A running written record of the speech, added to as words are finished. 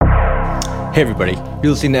Hey everybody,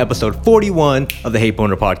 you're listening to episode 41 of the Hate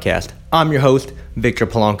Boner podcast. I'm your host, Victor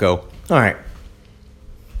Polanco. Alright,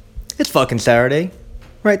 it's fucking Saturday,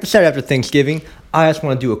 right? The Saturday after Thanksgiving. I just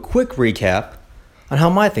want to do a quick recap on how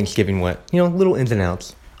my Thanksgiving went. You know, little ins and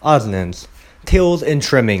outs, odds and ends, tails and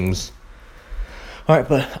trimmings. Alright,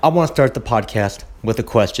 but I want to start the podcast with a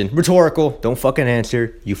question. Rhetorical, don't fucking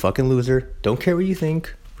answer, you fucking loser. Don't care what you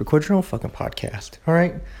think. Record your own fucking podcast,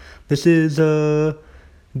 alright? This is,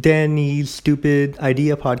 Danny's Stupid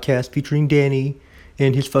Idea podcast featuring Danny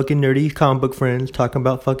and his fucking nerdy comic book friends talking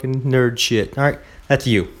about fucking nerd shit. Alright, that's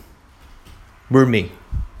you. We're me.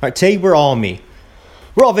 Alright, today we're all me.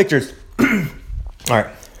 We're all victors.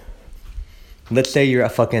 Alright. Let's say you're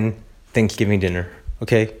at fucking Thanksgiving dinner,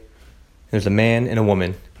 okay? There's a man and a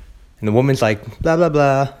woman. And the woman's like, blah, blah,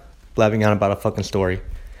 blah, blabbing on about a fucking story.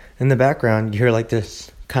 In the background, you hear like this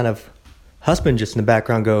kind of husband just in the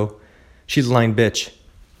background go, she's a lying bitch.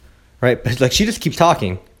 Right? But like she just keeps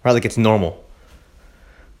talking, right? Like it's normal.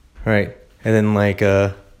 Right? And then like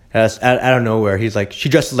out of nowhere, he's like, she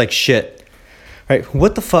dresses like shit. Right?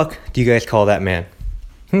 What the fuck do you guys call that man?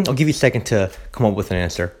 I'll give you a second to come up with an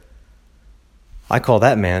answer. I call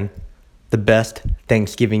that man the best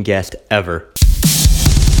Thanksgiving guest ever.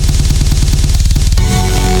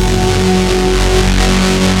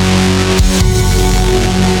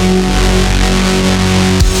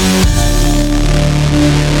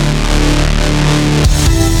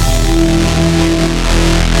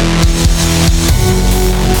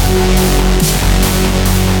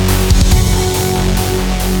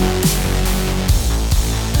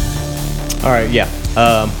 Alright, yeah.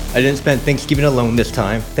 I didn't spend Thanksgiving alone this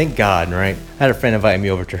time. Thank God, right? I had a friend invite me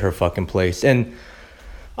over to her fucking place, and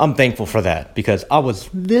I'm thankful for that, because I was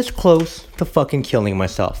this close to fucking killing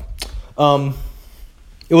myself.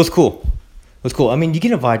 It was cool. It was cool. I mean, you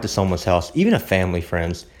get invited to someone's house, even a family,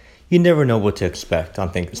 friends. You never know what to expect on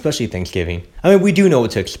especially Thanksgiving. I mean, we do know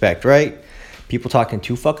what to expect, right? People talking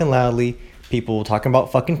too fucking loudly. People talking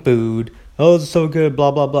about fucking food. Oh, it's so good, blah,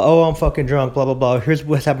 blah, blah. Oh, I'm fucking drunk, blah, blah, blah. Here's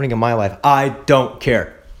what's happening in my life. I don't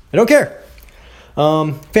care. I don't care.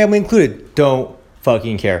 Family included, don't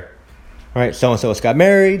fucking care. Right? So-and-so got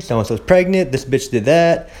married. So-and-so's pregnant. This bitch did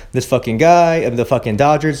that. This fucking guy, the fucking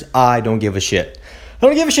Dodgers. I don't give a shit. I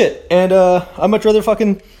don't give a shit. And I'd much rather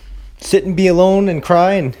fucking sit and be alone and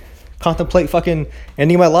cry and contemplate fucking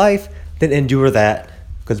ending my life than endure that.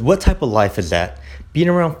 Because what type of life is that? Being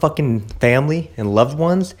around fucking family and loved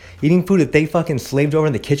ones, eating food that they fucking slaved over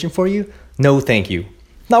in the kitchen for you? No, thank you.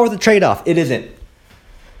 Not worth the trade-off. It isn't.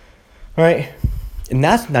 Right? And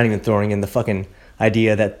that's not even throwing in the fucking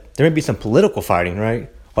idea that there may be some political fighting, right?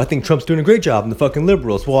 Well, I think Trump's doing a great job and the fucking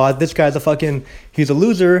liberals. Well, this guy's he's a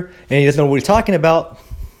loser and he doesn't know what he's talking about.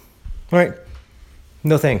 Right?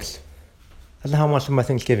 No thanks. That's not how much of my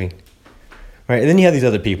Thanksgiving. Right? And then you have these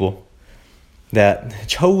other people that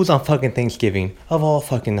chose on fucking Thanksgiving of all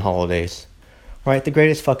fucking holidays, right? The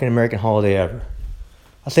greatest fucking American holiday ever.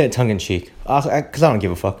 I'll say it tongue-in-cheek, because I don't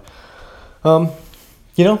give a fuck.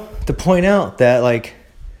 You know, to point out that, like,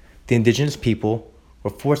 the indigenous people were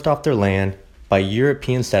forced off their land by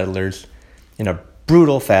European settlers in a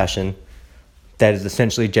brutal fashion that is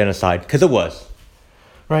essentially genocide, because it was,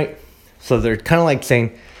 right? So they're kind of like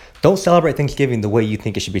saying, don't celebrate Thanksgiving the way you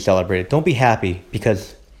think it should be celebrated. Don't be happy,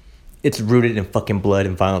 because it's rooted in fucking blood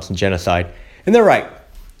and violence and genocide. And they're right.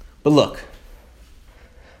 But look,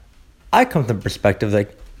 I come from the perspective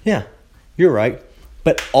like, yeah, you're right.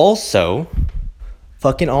 But also,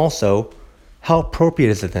 how appropriate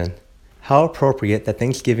is it then? How appropriate that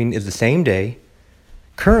Thanksgiving is the same day,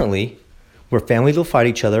 currently, where families will fight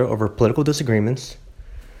each other over political disagreements,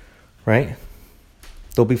 right?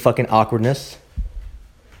 There'll be fucking awkwardness.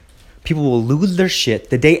 People will lose their shit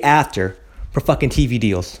the day after for fucking TV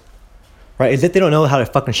deals. Right? As if they don't know how to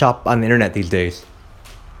fucking shop on the internet these days.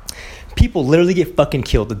 People literally get fucking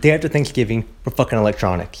killed the day after Thanksgiving for fucking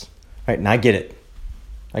electronics. Right? And I get it.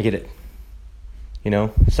 You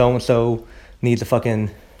know, so-and-so needs a fucking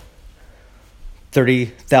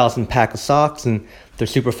 30,000 pack of socks and they're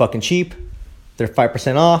super fucking cheap. They're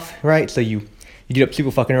 5% off, right? So you get up super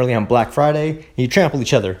fucking early on Black Friday and you trample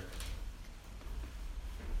each other.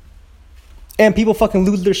 And people fucking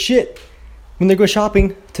lose their shit when they go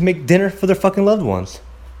shopping to make dinner for their fucking loved ones.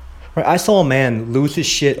 Right? I saw a man lose his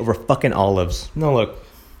shit over fucking olives. No, look.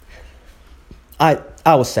 I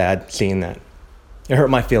was sad seeing that. It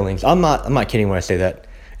hurt my feelings. I'm not kidding when I say that.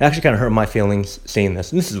 It actually kind of hurt my feelings seeing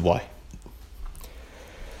this. And this is why.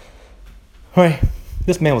 Right?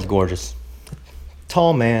 This man was gorgeous.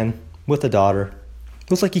 Tall man with a daughter.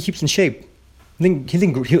 Looks like he keeps in shape. I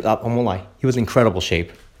won't lie. He was in incredible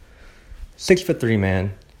shape. 6'3"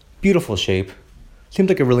 man. beautiful shape, seems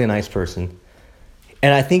like a really nice person.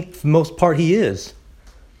 And I think for the most part he is.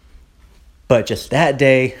 But just that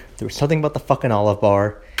day, there was something about the fucking Olive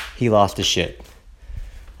Bar. He lost his shit.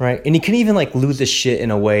 Right? And he can even like lose his shit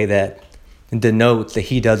in a way that denotes that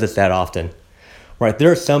he does this that often. Right?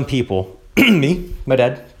 There are some people, me, my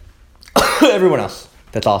dad, everyone else.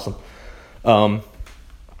 That's awesome.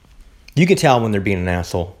 You can tell when they're being an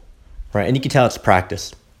asshole. Right? And you can tell it's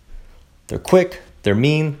practice. They're quick, they're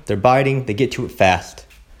mean, they're biting, they get to it fast.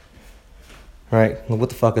 Right? Well, what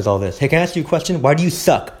the fuck is all this? Hey, can I ask you a question? Why do you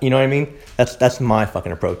suck? You know what I mean? That's my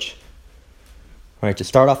fucking approach. Right? Just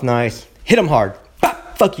start off nice, hit him hard. Bah,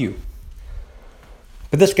 fuck you.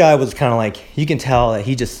 But this guy was kind of like, you can tell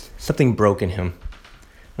that something broke in him.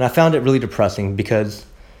 And I found it really depressing because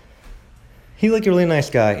he looked a really nice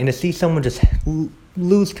guy. And to see someone just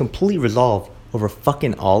lose complete resolve over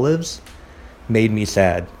fucking olives made me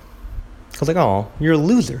sad. I was like, oh, you're a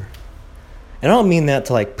loser. And I don't mean that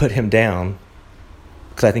to like put him down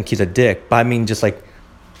because I think he's a dick, but I mean just like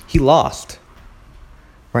he lost.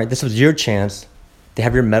 Right? This was your chance to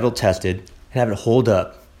have your metal tested and have it hold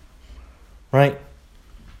up. Right?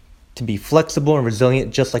 To be flexible and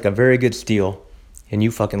resilient just like a very good steel, and you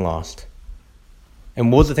fucking lost. And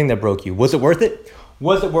what was the thing that broke you? Was it worth it?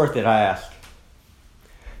 Was it worth it, I asked.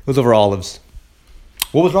 It was over olives.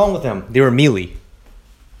 What was wrong with them? They were mealy.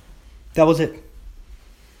 That was it.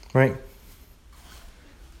 Right?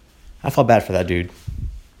 I felt bad for that dude.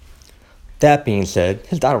 That being said,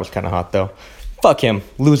 his daughter was kind of hot though. Fuck him.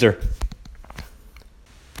 Loser.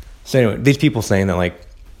 So anyway, these people saying that like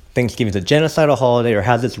Thanksgiving's a genocidal holiday or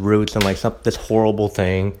has its roots in like this horrible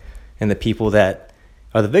thing, and the people that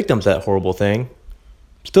are the victims of that horrible thing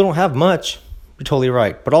still don't have much. You're totally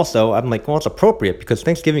right. But also, I'm like, well, it's appropriate because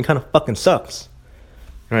Thanksgiving kind of fucking sucks.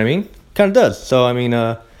 You know what I mean? Kind of does. So, I mean,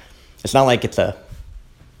 it's not like it's an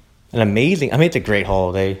amazing, I mean, it's a great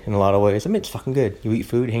holiday in a lot of ways. I mean, it's fucking good. You eat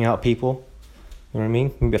food, hang out with people. You know what I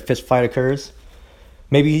mean? Maybe a fist fight occurs.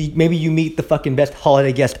 Maybe you meet the fucking best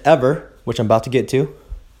holiday guest ever, which I'm about to get to.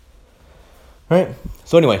 Right?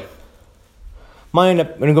 So anyway, I'm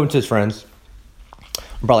gonna go to his friends.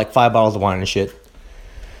 I brought like 5 bottles of wine and shit.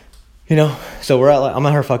 You know, so I'm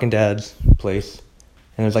at her fucking dad's place,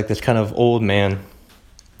 and there's like this kind of old man,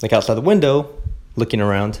 like outside the window, looking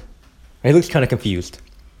around. And he looks kind of confused.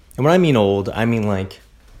 And when I mean old, I mean like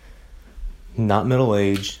not middle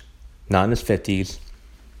aged, not in his 50s,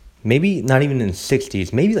 maybe not even in his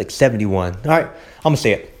 60s, maybe like 71. All right, I'm gonna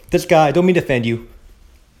say it. This guy, I don't mean to offend you,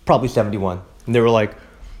 probably 71. And they were like,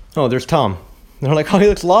 oh, there's Tom. And they're like, oh, he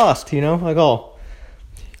looks lost, you know? Like, oh,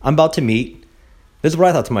 I'm about to meet. This is what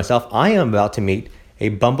I thought to myself. I am about to meet a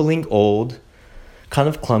bumbling, old, kind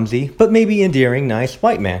of clumsy, but maybe endearing, nice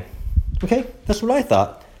white man. Okay? That's what I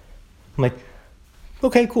thought. I'm like,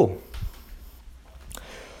 okay, cool.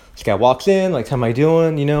 This guy walks in, like, how am I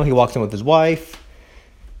doing? You know, he walks in with his wife.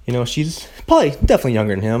 You know, she's probably definitely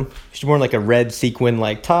younger than him. She's wearing like a red sequin,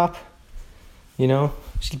 like, top. You know,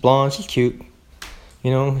 she's blonde, she's cute. You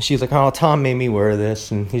know, she's like, oh, Tom made me wear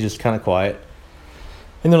this. And he's just kind of quiet.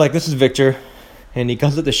 And they're like, this is Victor. And he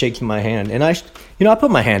comes up to shakes my hand. And I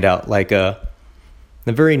put my hand out like the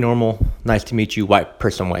very normal, nice to meet you white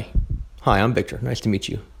person way. Hi, I'm Victor. Nice to meet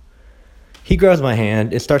you. He grabs my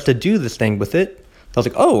hand and starts to do this thing with it. I was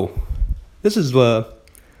like, oh, this is a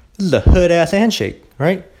hood-ass handshake,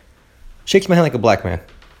 right? Shakes my hand like a black man.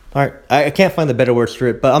 All right, I can't find the better words for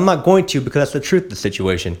it, but I'm not going to because that's the truth of the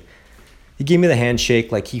situation. He gave me the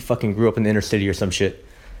handshake like he fucking grew up in the inner city or some shit.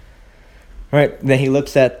 All right, then he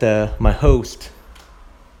looks at my host,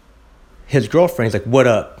 his girlfriend. He's like, what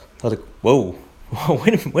up? I was like, whoa,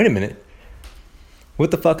 wait a minute. What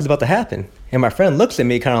the fuck is about to happen? And my friend looks at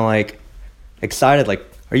me kind of like excited, like,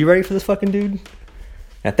 are you ready for this fucking dude?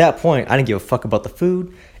 At that point, I didn't give a fuck about the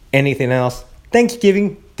food, anything else.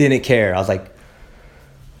 Thanksgiving, didn't care. I was like,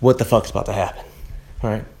 what the fuck's about to happen? All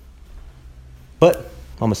right. But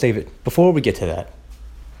I'm going to save it before we get to that.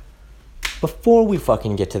 Before we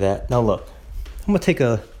fucking get to that, now look, I'm going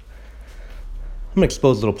to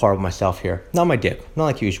expose a little part of myself here. Not my dick, not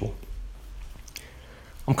like usual.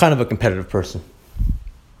 I'm kind of a competitive person.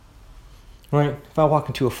 Right? If I walk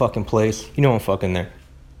into a fucking place, you know I'm fucking there.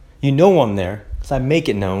 You know I'm there because I make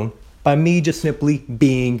it known by me just simply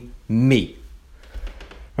being me.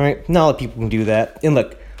 Right? Not a lot of people can do that. And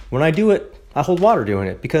look, when I do it, I hold water doing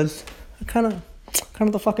it because I'm kind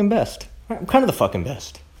of the fucking best. Right? I'm kind of the fucking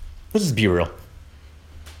best. Let's just be real.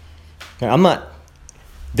 Right? I'm not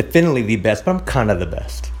definitely the best, but I'm kind of the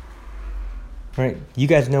best. Right? You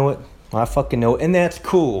guys know it. I fucking know it. And that's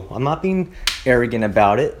cool. I'm not being arrogant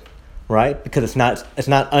about it. Right? Because it's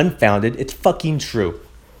not unfounded. It's fucking true.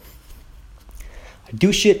 I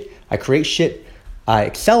do shit, I create shit, I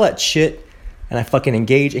excel at shit, and I fucking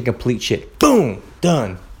engage and complete shit. Boom!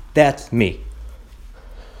 Done. That's me.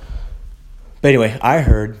 But anyway, I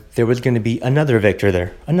heard there was going to be another Victor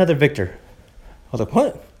there. Another Victor. I was like,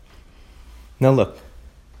 what? Now look.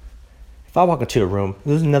 If I walk into a room,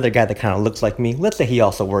 there's another guy that kind of looks like me. Let's say he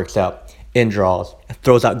also works out and draws,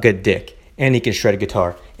 throws out good dick, and he can shred a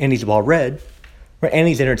guitar, and he's well read, right? And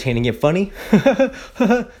he's entertaining and funny.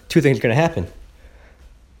 Two things are going to happen.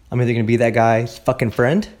 I'm either going to be that guy's fucking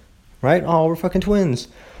friend, right? Oh, we're fucking twins.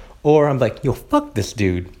 Or I'm like, yo, fuck this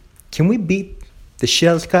dude. Can we beat the shit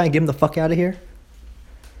out of this guy and get him the fuck out of here?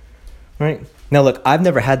 Right? Now, look, I've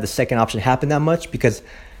never had the second option happen that much because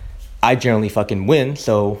I generally fucking win,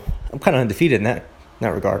 so I'm kind of undefeated in that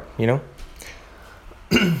regard, you know?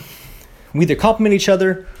 We either compliment each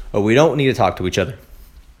other or we don't need to talk to each other.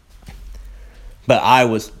 But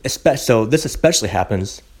so this especially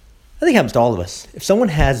happens, I think it happens to all of us. If someone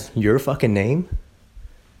has your fucking name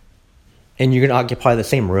and you're going to occupy the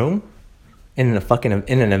same room in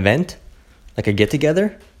an event, like a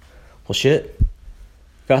get-together, well, shit.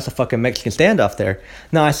 Got a fucking Mexican standoff there.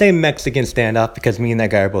 Now, I say Mexican standoff because me and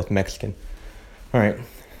that guy are both Mexican. All right.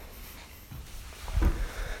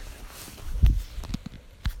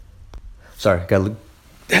 Sorry, had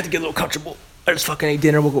to get a little comfortable. I just fucking ate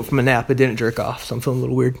dinner, woke up from a nap, and didn't jerk off, so I'm feeling a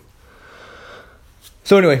little weird.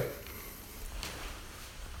 So anyway,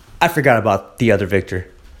 I forgot about the other Victor,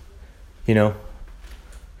 you know?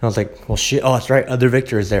 I was like, well, shit, oh, that's right, other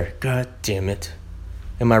Victor is there. God damn it.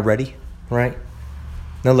 Am I ready? Right?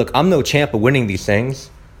 Now, look, I'm no champ of winning these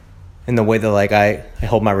things in the way that, like, I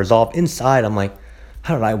hold my resolve. Inside, I'm like,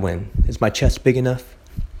 how did I win? Is my chest big enough?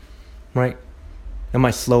 Right? Am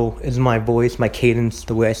I slow? Is my voice, my cadence,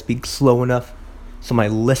 the way I speak slow enough so my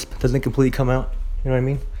lisp doesn't completely come out? You know what I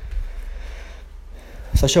mean?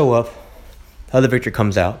 So I show up. The other Victor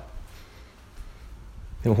comes out.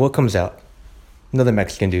 And what comes out? Another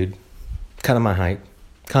Mexican dude. Kind of my height.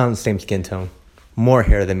 Kind of the same skin tone. More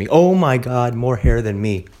hair than me. Oh my God, more hair than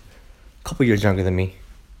me. A couple years younger than me.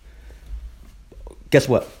 Guess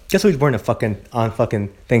what? Guess what he's wearing on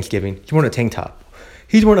fucking Thanksgiving? He's wearing a tank top.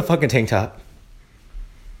 He's wearing a fucking tank top.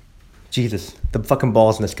 Jesus, the fucking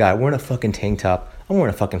balls in this guy. Wearing a fucking tank top. I'm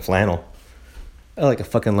wearing a fucking flannel. I like a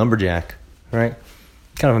fucking lumberjack, right?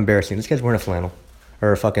 Kind of embarrassing. This guy's wearing a flannel.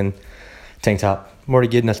 Or a fucking tank top. I'm already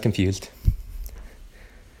getting us confused.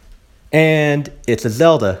 And it's a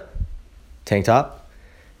Zelda tank top.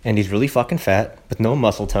 And he's really fucking fat with no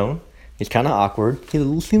muscle tone. He's kind of awkward.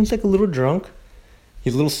 He seems like a little drunk.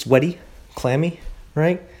 He's a little sweaty, clammy,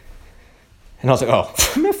 right? And I was like,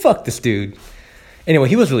 oh, man, fuck this dude. Anyway,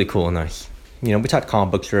 he was really cool and nice. You know, we talked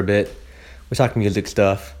comic books for a bit. We talked music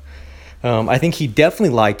stuff. I think he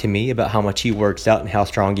definitely lied to me about how much he works out and how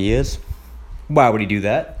strong he is. Why would he do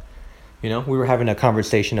that? You know, we were having a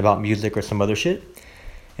conversation about music or some other shit.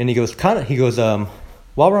 And he goes, while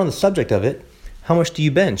we're on the subject of it, how much do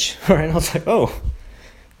you bench? Right? And I was like, oh,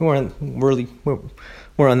 we weren't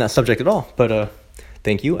on that subject at all. But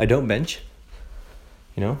thank you. I don't bench.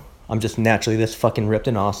 You know, I'm just naturally this fucking ripped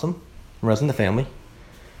and awesome. Runs in the family.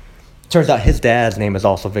 Turns out his dad's name is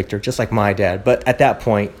also Victor, just like my dad. But at that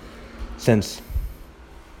point, since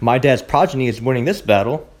my dad's progeny is winning this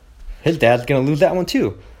battle, his dad's going to lose that one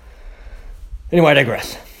too. Anyway, I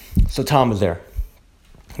digress. So Tom was there.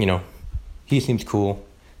 You know, he seems cool.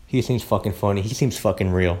 He seems fucking funny. He seems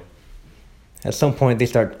fucking real. At some point, I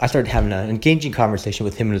started having an engaging conversation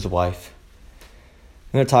with him and his wife.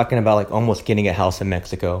 And they're talking about like almost getting a house in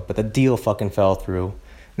Mexico, but the deal fucking fell through.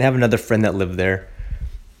 They have another friend that lived there.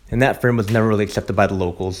 And that friend was never really accepted by the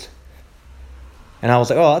locals. And I was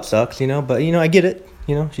like, oh, that sucks, you know. But, you know, I get it.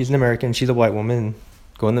 You know, she's an American. She's a white woman.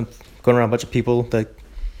 Going around a bunch of people that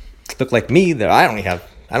look like me that I don't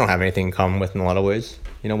have anything in common with in a lot of ways.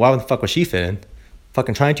 You know, why the fuck was she fit in?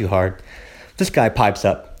 Fucking trying too hard. This guy pipes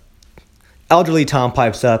up. Elderly Tom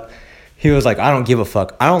pipes up. He was like, I don't give a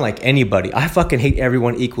fuck. I don't like anybody. I fucking hate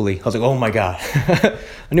everyone equally. I was like, oh my God. I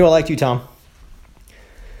knew I liked you, Tom.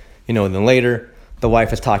 You know, and then later, the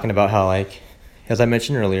wife is talking about how, like, as I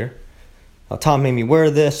mentioned earlier, Tom made me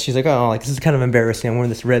wear this. She's like, oh, like, this is kind of embarrassing. I'm wearing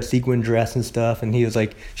this red sequin dress and stuff. And he was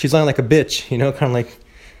like, she's lying like a bitch, you know, kind of like,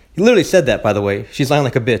 he literally said that, by the way. She's lying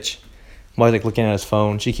like a bitch. While he's, like, looking at his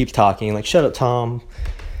phone. She keeps talking, like, shut up, Tom.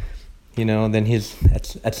 You know, and then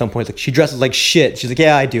at some point, like, she dresses like shit. She's like,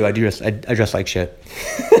 yeah, I do. I dress like shit.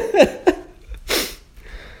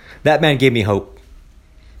 That man gave me hope.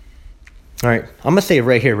 All right, I'm going to say it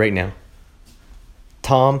right here, right now.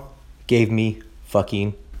 Tom gave me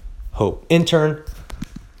fucking hope. Intern,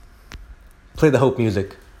 play the hope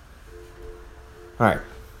music. All right.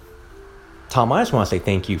 Tom, I just want to say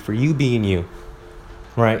thank you for you being you,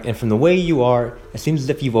 right? And from the way you are, it seems as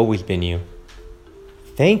if you've always been you.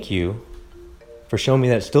 Thank you for showing me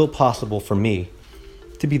that it's still possible for me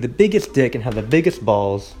to be the biggest dick and have the biggest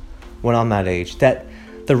balls when I'm that age. That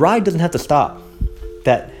the ride doesn't have to stop.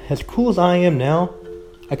 That as cool as I am now,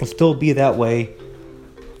 I can still be that way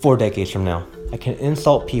 4 decades from now. I can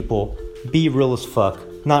insult people, be real as fuck,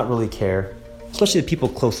 not really care, especially the people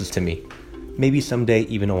closest to me. Maybe someday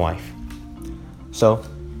even a wife. So,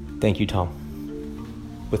 thank you,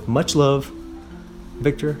 Tom. With much love,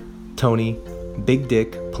 Victor, Tony, Big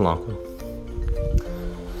Dick, Polanco.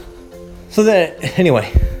 So that, anyway,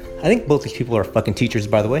 I think both these people are fucking teachers,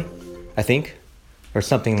 by the way. I think. Or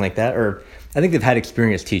something like that. Or I think they've had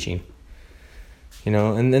experience teaching. You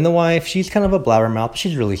know, and then the wife, she's kind of a blabbermouth, but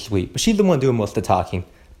she's really sweet. But she's the one doing most of the talking.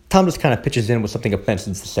 Tom just kind of pitches in with something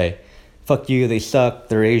offensive to say. Fuck you, they suck,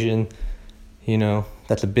 they're Asian. You know,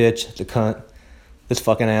 that's a bitch, it's a cunt. This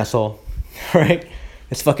fucking asshole. Right?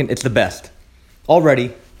 It's the best.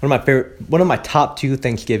 Already, one of my top 2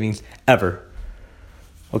 Thanksgivings ever.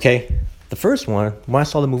 Okay? The first one, when I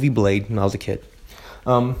saw the movie Blade when I was a kid.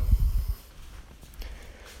 So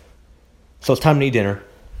it's time to eat dinner.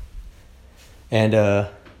 And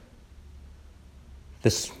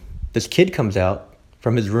this kid comes out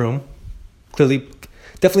from his room,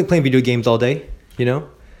 definitely playing video games all day, you know?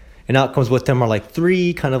 And out comes with them are like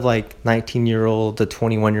 3 kind of like 19-year-old to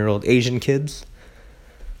 21-year-old Asian kids.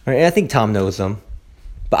 Right? And I think Tom knows them.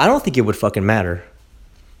 But I don't think it would fucking matter.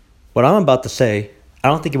 What I'm about to say, I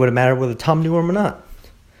don't think it would have mattered whether Tom knew him or not.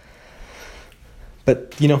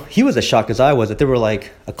 But, you know, he was as shocked as I was that there were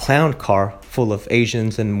like a clown car full of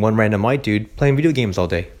Asians and one random white dude playing video games all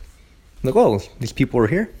day. I'm like, oh, these people are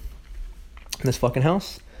here in this fucking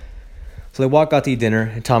house. So they walk out to eat dinner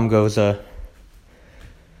and Tom goes,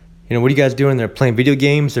 you know, what are you guys doing there? Playing video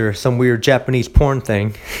games or some weird Japanese porn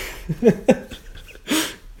thing?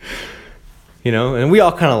 You know, and we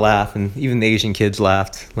all kind of laugh, and even the Asian kids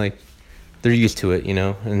laughed. Like, they're used to it, you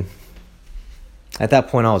know. And at that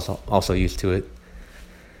point, I was also used to it.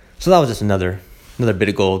 So that was just another bit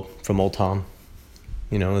of gold from old Tom.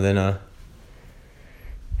 You know, and then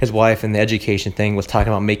his wife and the education thing was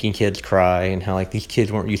talking about making kids cry and how, like, these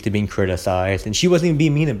kids weren't used to being criticized. And she wasn't even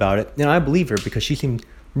being mean about it. And I believe her because she seemed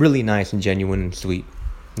really nice and genuine and sweet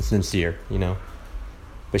and sincere, you know.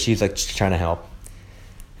 But she's, like, trying to help.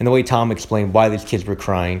 And the way Tom explained why these kids were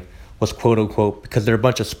crying was quote-unquote because they're a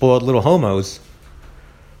bunch of spoiled little homos,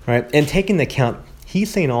 right? And taking into account, he's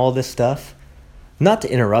saying all this stuff, not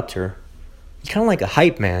to interrupt her. He's kind of like a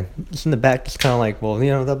hype man. Just in the back, just kind of like, well, you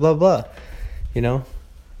know, blah, blah, blah. You know?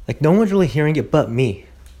 Like, no one's really hearing it but me.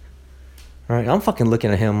 All right? I'm fucking looking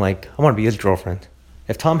at him like, I want to be his girlfriend.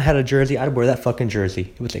 If Tom had a jersey, I'd wear that fucking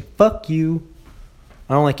jersey. He would say, fuck you.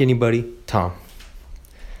 I don't like anybody. Tom.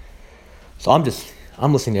 So I'm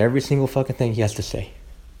listening to every single fucking thing he has to say.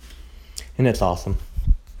 And it's awesome.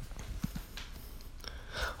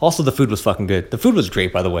 Also, the food was fucking good. The food was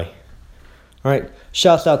great, by the way. Alright?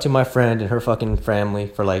 Shouts out to my friend and her fucking family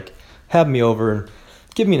for, like, having me over and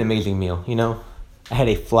giving me an amazing meal, you know? I had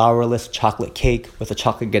a flourless chocolate cake with a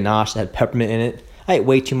chocolate ganache that had peppermint in it. I ate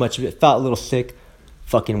way too much of it. Felt a little sick.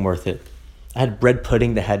 Fucking worth it. I had bread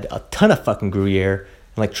pudding that had a ton of fucking Gruyere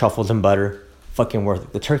and, like, truffles and butter. Fucking worth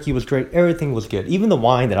it. The turkey was great. Everything was good. Even the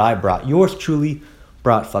wine that I brought. Yours truly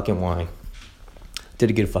brought fucking wine. Did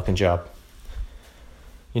a good fucking job.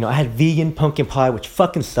 You know, I had vegan pumpkin pie, which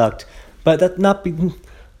fucking sucked. But that's not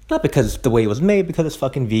because the way it was made, because it's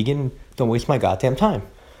fucking vegan. Don't waste my goddamn time.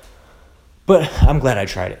 But I'm glad I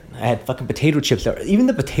tried it. I had fucking potato chips. Even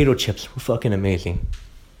the potato chips were fucking amazing.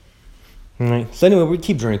 Alright. So anyway, we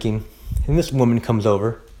keep drinking. And this woman comes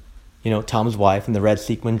over. You know, Tom's wife in the red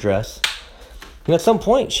sequin dress. And at some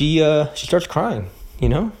point, she starts crying, you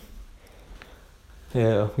know?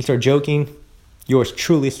 Yeah, we start joking. Yours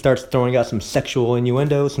truly starts throwing out some sexual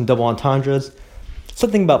innuendos, some double entendres.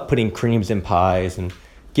 Something about putting creams in pies and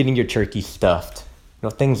getting your turkey stuffed. You know,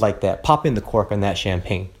 things like that. Popping the cork on that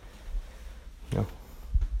champagne. You know?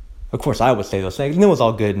 Of course, I would say those things. And it was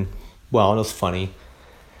all good and, well, it was funny.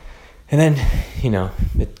 And then, you know,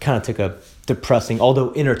 it kind of took a depressing,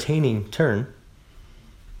 although entertaining turn,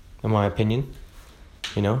 in my opinion.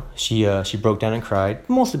 You know, she broke down and cried,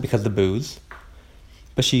 mostly because of the booze.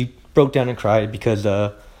 But she broke down and cried because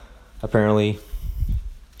apparently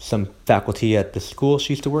some faculty at the school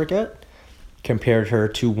she used to work at compared her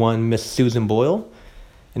to one Miss Susan Boyle.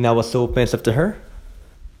 And that was so offensive to her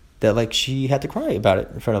that, like, she had to cry about it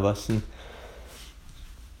in front of us. And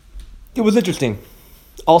it was interesting.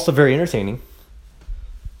 Also very entertaining.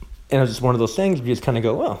 And it was just one of those things where you just kind of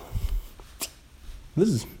go, well,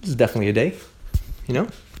 This is definitely a day, you know.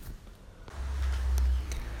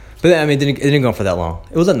 But I mean, it didn't go on for that long.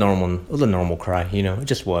 It was a normal cry, you know. It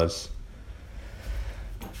just was.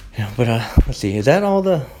 Yeah, but let's see. Is that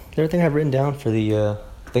everything I've written down for the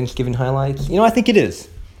Thanksgiving highlights? You know, I think it is.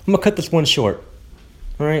 I'm gonna cut this one short.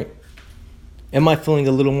 All right. Am I feeling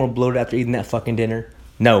a little more bloated after eating that fucking dinner?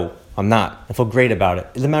 No, I'm not. I feel great about it.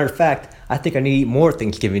 As a matter of fact, I think I need to eat more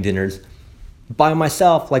Thanksgiving dinners by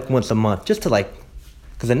myself, like once a month, just to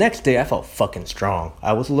because the next day I felt fucking strong.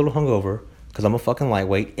 I was a little hungover because I'm a fucking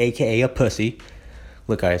lightweight, aka a pussy.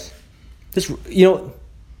 Look, guys,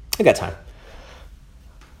 I got time.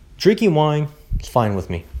 Drinking wine is fine with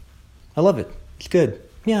me. I love it. It's good.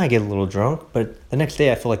 Yeah, I get a little drunk, but the next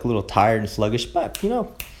day I feel like a little tired and sluggish, but,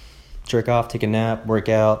 jerk off, take a nap, work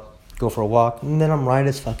out, go for a walk, and then I'm right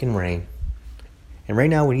as fucking rain. And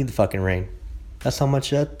right now we need the fucking rain. That's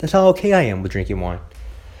how okay I am with drinking wine.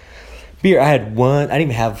 Beer, I didn't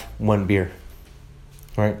even have one beer.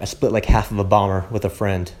 All right, I split like half of a bomber with a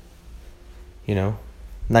friend. Not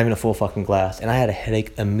even a full fucking glass. And I had a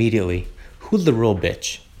headache immediately. Who's the real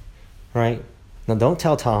bitch? All right? Now don't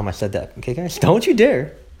tell Tom I said that. Okay, guys? Don't you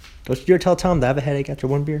dare. Don't you dare tell Tom that I have a headache after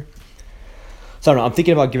one beer. So I don't know, I'm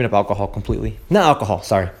thinking about giving up alcohol completely. Not alcohol,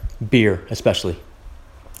 sorry. Beer, especially.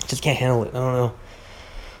 Just can't handle it. I don't know.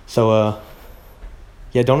 So,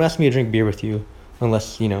 don't ask me to drink beer with you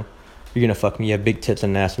unless, you're going to fuck me. You have big tits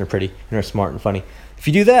and an ass and are pretty and are smart and funny. If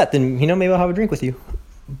you do that, then, maybe I'll have a drink with you.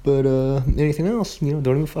 But anything else, don't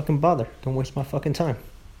even fucking bother. Don't waste my fucking time.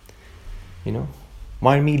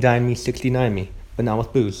 Wine me, dine me, 69 me. But not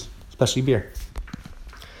with booze, especially beer.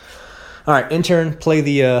 All right, intern, play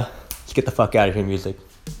the let's get the fuck out of here music.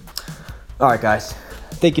 All right, guys.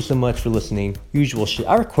 Thank you so much for listening. Usual shit.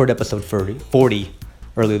 I recorded episode 40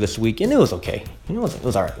 earlier this week, and it was okay. It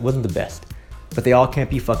was all right. It wasn't the best. But they all can't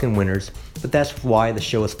be fucking winners. But that's why the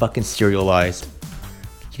show is fucking serialized.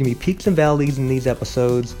 There's going to be peaks and valleys in these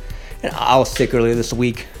episodes. And I was sick earlier this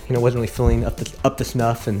week. Wasn't really feeling up to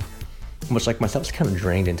snuff, and much like myself, I was kind of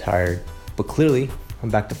drained and tired. But clearly, I'm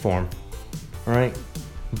back to form. All right?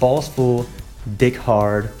 Balls full, dick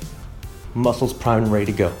hard, muscles primed and ready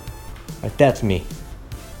to go. All right, that's me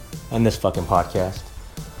on this fucking podcast.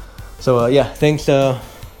 So, thanks to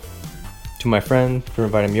my friend for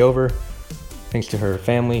inviting me over. Thanks to her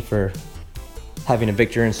family for having a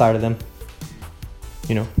Victor inside of them.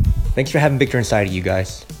 Thanks for having Victor inside of you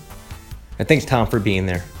guys. And thanks, Tom, for being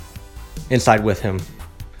there. Inside with him.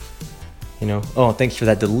 Oh, thanks for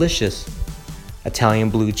that delicious Italian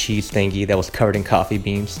blue cheese thingy that was covered in coffee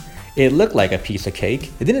beans. It looked like a piece of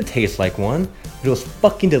cake. It didn't taste like one, but it was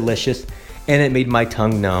fucking delicious, and it made my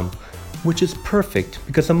tongue numb, which is perfect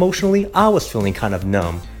because emotionally I was feeling kind of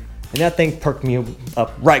numb, and that thing perked me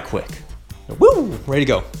up right quick. Woo! Ready to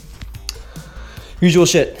go. Usual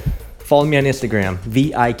shit. Follow me on Instagram,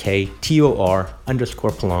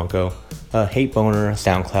 VIKTOR_Polanco. Hate Boner,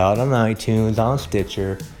 SoundCloud, on iTunes, on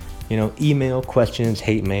Stitcher. Email questions,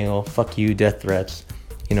 hate mail, fuck you, death threats.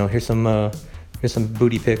 Here's some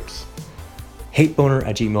booty pics.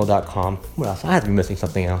 hateboner@gmail.com. What else? I have to be missing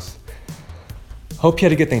something else. Hope you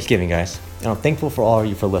had a good Thanksgiving, guys. And I'm thankful for all of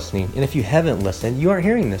you for listening. And if you haven't listened, you aren't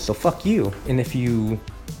hearing this, so fuck you. And if you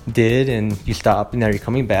did and you stopped and now you're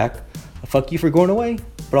coming back, fuck you for going away,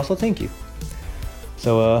 but also thank you.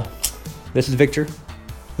 So, this is Victor,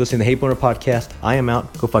 listening to the Hate Boner podcast. I am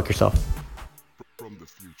out. Go fuck yourself.